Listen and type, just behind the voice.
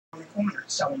on the corner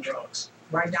selling drugs,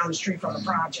 right down the street from the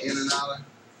project. In and out of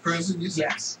prison, you said?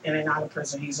 Yes, in and out of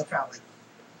prison. He's a felon.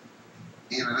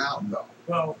 In and out, though.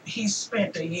 Well, he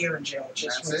spent a year in jail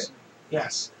just That's recently.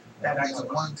 Yes, that I It's a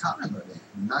know. one-timer then.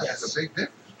 There's a big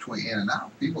difference between in and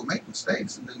out. People make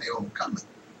mistakes and then they overcome it.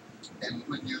 And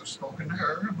when you've spoken to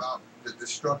her about the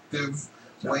destructive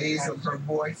ways of her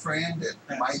boyfriend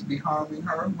that might be harming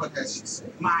her, what has she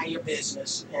said? Mind your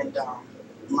business. And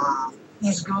Mom,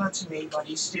 he's good to me, but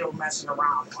he's still messing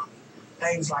around on me.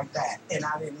 Things like that. And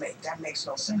that makes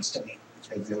no sense to me.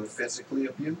 Has he been physically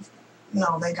abused?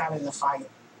 No, they got in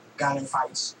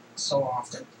fights so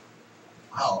often.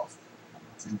 How often?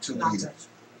 In 2 years?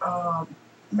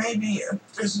 Maybe,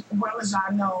 as well as I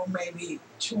know, maybe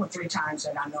 2 or 3 times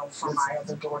that I know from my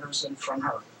other daughters and from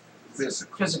her.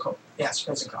 Physical? Physical, yes,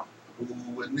 physical.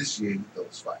 Who initiated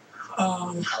those fights?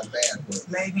 How bad was it?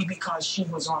 Maybe because she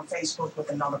was on Facebook with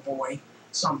another boy,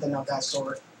 something of that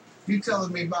sort. You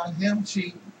telling me about him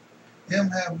cheating, him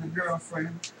having a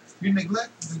girlfriend. You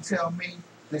neglected to tell me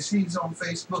that she's on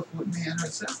Facebook with me and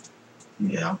herself.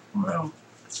 Yeah, well,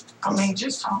 I mean,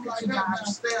 just talking to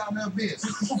guys. Stay out of her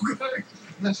business.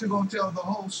 Unless you're going to tell the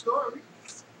whole story.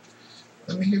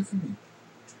 Let me hear from you.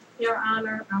 Your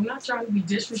Honor, I'm not trying to be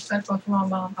disrespectful to my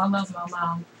mom. I love my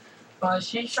mom. But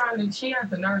she had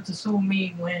the nerve to sue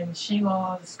me when she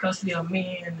lost custody of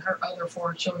me and her other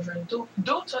 4 children due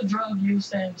to drug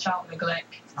use and child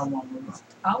neglect. How long ago?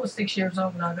 I was 6 years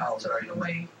old when I got taken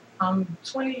away. I'm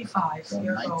 25 so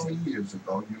years 19 old. 19 years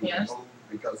ago, you were removed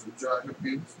because of drug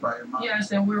abuse by your mom?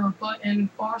 Yes, and we were put in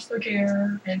foster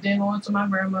care, and then on to my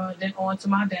grandma, and then on to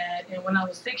my dad. And when I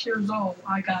was 6 years old,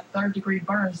 I got 3rd-degree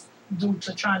burns due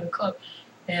to trying to cook,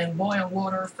 and boiling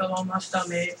water fell on my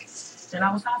stomach. And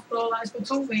I was hospitalized for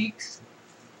 2 weeks.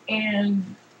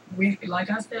 And like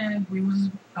I said,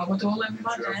 I went to 11 with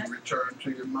my dad. Did you ever return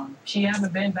to your mom? She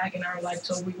hasn't been back in our life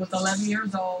till we was 11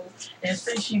 years old. And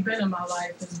since she's been in my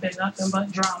life, it's been nothing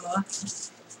but drama.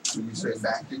 When you say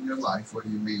back in your life, what do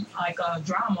you mean? Like a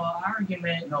drama,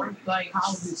 argument. No, like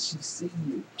how did she see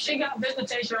you? She got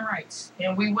visitation rights.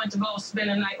 And we went to go spend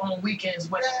a night on weekends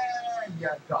with her.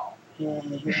 There you go.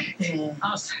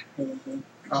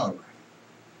 All right.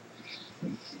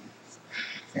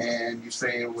 And you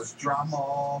say it was drama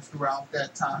all throughout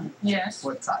that time? Yes.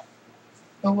 What type?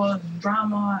 It was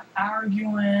drama,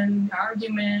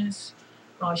 arguments.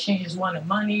 She just wanted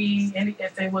money. And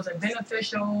if it wasn't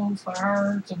beneficial for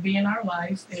her to be in our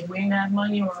life, if we didn't have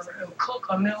money or cook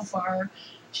a meal for her,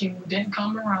 she didn't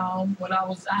come around. When I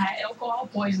had alcohol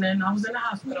poisoning. I was in the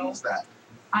hospital. When was that?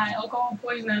 I had alcohol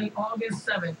poisoning August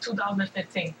 7th,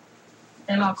 2015.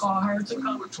 And I called her to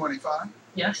come. You were 25?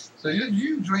 Yes. So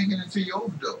you drinking until you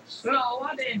overdose? No,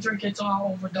 I didn't drink it till I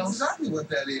overdosed. That's exactly what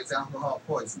that is, alcohol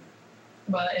poisoning.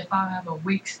 But if I have a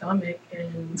weak stomach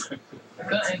and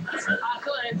I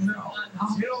couldn't. No,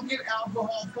 you don't get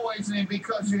alcohol poisoning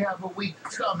because you have a weak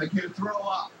stomach. You throw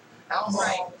up.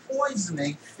 Alcohol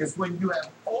poisoning is when you have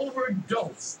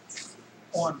overdosed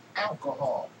on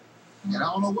alcohol. And I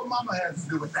don't know what mama has to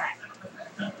do with that.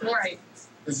 Right.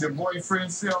 Does your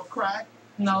boyfriend sell crack?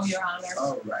 No, Your Honor.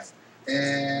 All right.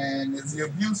 And is he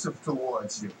abusive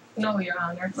towards you? No, Your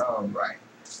Honor. All right.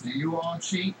 Do you all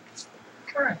cheat?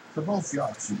 Correct. So both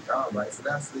y'all cheat. All right. So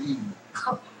that's the evening.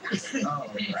 All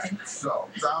right. So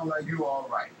sound like you all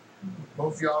right.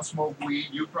 Both y'all smoke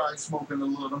weed. You probably smoking a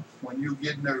little when you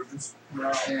get nervous. And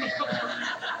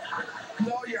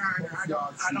No, Your Honor, I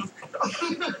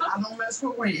don't mess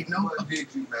with weed. No. What did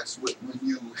you mess with when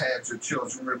you had your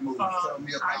children removed? Tell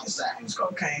me about that. I used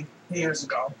cocaine years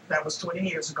ago. That was 20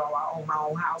 years ago. I own my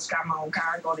own house, got my own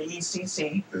car, go to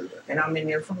ECC, and I'm in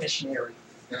there for missionary.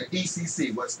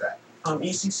 ECC, what's that?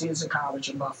 ECC is a college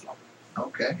in Buffalo.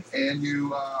 Okay. And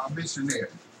you are a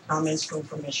missionary? I'm in school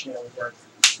for missionary work.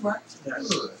 Right. Yes.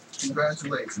 Good.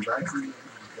 Congratulations. I see you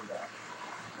for that.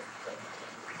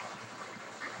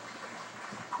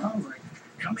 All right.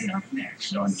 Coming up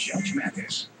next on Judge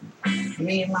Mathis.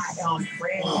 Me and my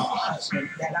brand new husband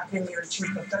that I've been married to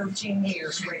for 13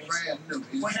 years raised. Brand new.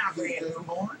 Well, not brand new,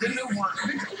 the new one.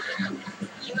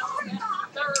 You know,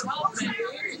 third husband.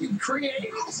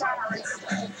 Creative. Sorry.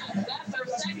 That's her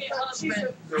second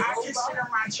husband. I consider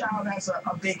my child as a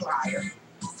big liar.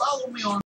 Follow me on